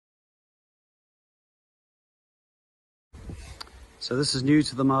So this is new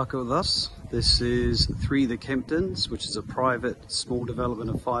to the market with us. This is the Kemptons, which is a private small development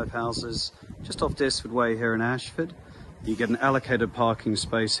of 5 houses just off Desford Way here in Ashford. You get an allocated parking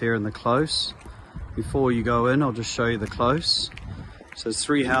space here in the close. Before you go in, I'll just show you the close. So there's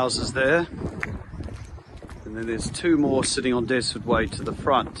 3 houses there, and then there's 2 more sitting on Desford Way to the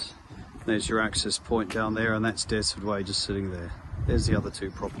front. There's your access point down there, and that's Desford Way just sitting there. There's the other 2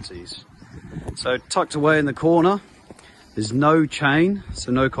 properties. So tucked away in the corner, there's no chain,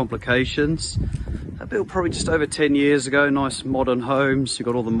 so no complications. They're built probably just over 10 years ago, nice modern homes. You've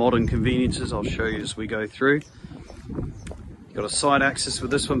got all the modern conveniences, I'll show you as we go through. You've got a side access with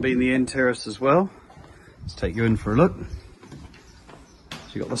this one being the end terrace as well. Let's take you in for a look. So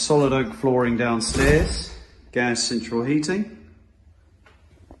you've got the solid oak flooring downstairs, gas central heating.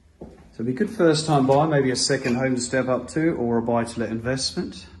 So it'd be a good first time buy, maybe a second home to step up to, or a buy to let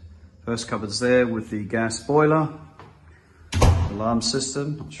investment. First cupboard's there with the gas boiler. Alarm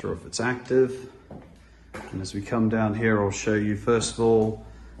system, not sure if it's active. And as we come down here, I'll show you first of all,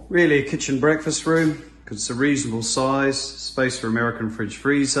 really a kitchen breakfast room, because it's a reasonable size, space for American fridge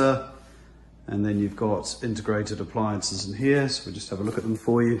freezer. And then you've got integrated appliances in here, so we'll just have a look at them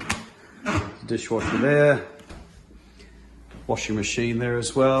for you. Dishwasher there, washing machine there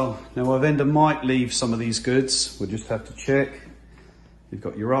as well. Now our vendor might leave some of these goods, we'll just have to check. You've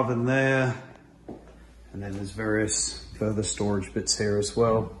got your oven there, and then there's various further storage bits here as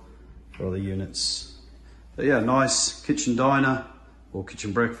well for other units. But yeah, nice kitchen diner or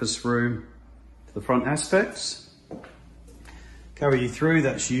kitchen breakfast room to the front aspects. Carry you through,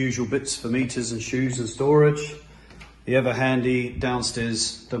 that's your usual bits for meters and shoes and storage. The ever handy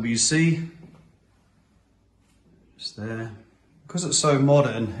downstairs WC, just there. Because it's so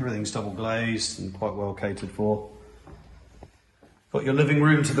modern, everything's double glazed and quite well catered for. Got your living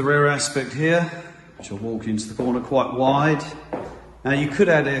room to the rear aspect here, which will walk into the corner quite wide. Now you could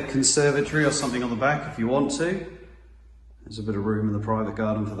add a conservatory or something on the back if you want to. There's a bit of room in the private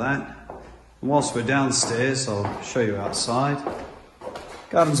garden for that. And whilst we're downstairs, I'll show you outside.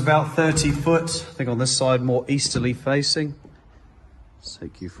 Garden's about 30 foot, I think on this side more easterly facing. Let's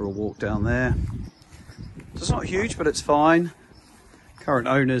take you for a walk down there. So it's not huge, but it's fine. Current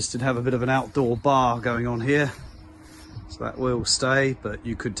owners did have a bit of an outdoor bar going on here. So that will stay, but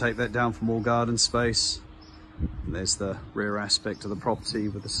you could take that down for more garden space. And there's the rear aspect of the property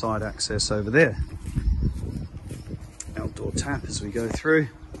with the side access over there. Outdoor tap as we go through.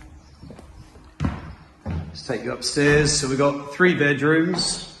 Let's take you upstairs. So we've got 3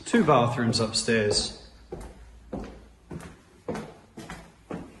 bedrooms, 2 bathrooms upstairs. I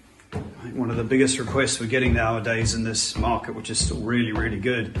think one of the biggest requests we're getting nowadays in this market, which is still really, really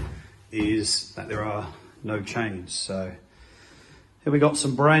good, is that there are no chains. So here we got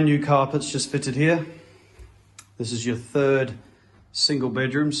some brand new carpets just fitted here. This is your 3rd single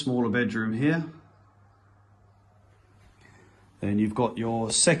bedroom, smaller bedroom here. Then you've got your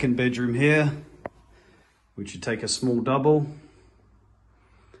 2nd bedroom here, which you take a small double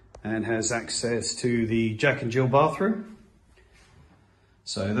and has access to the Jack and Jill bathroom.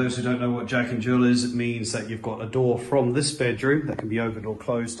 So those who don't know what Jack and Jill is, it means that you've got a door from this bedroom that can be opened or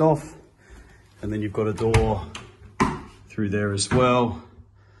closed off. And then you've got a door through there as well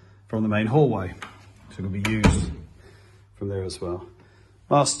from the main hallway. So it'll be used from there as well.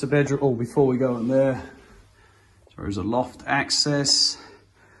 Master bedroom, oh, before we go in there, there is a loft access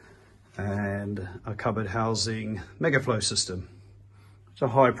and a cupboard housing Megaflo system. It's a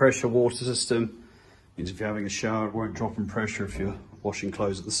high pressure water system. Means if you're having a shower, it won't drop in pressure if you're washing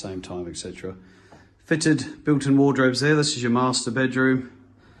clothes at the same time, etc. Fitted built-in wardrobes there. This is your master bedroom.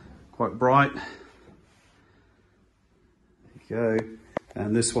 Quite bright. There you go.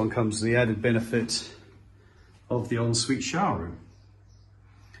 And this one comes with the added benefit of the ensuite shower room.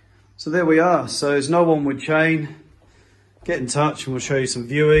 So there we are. So there's no onward chain. Get in touch and we'll show you some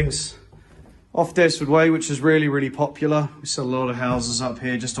viewings. Off Desford Way, which is really, really popular. We sell a lot of houses up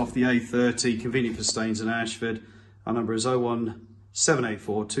here just off the A30, convenient for Staines in Ashford. Our number is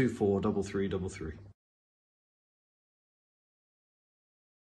 01784 243333.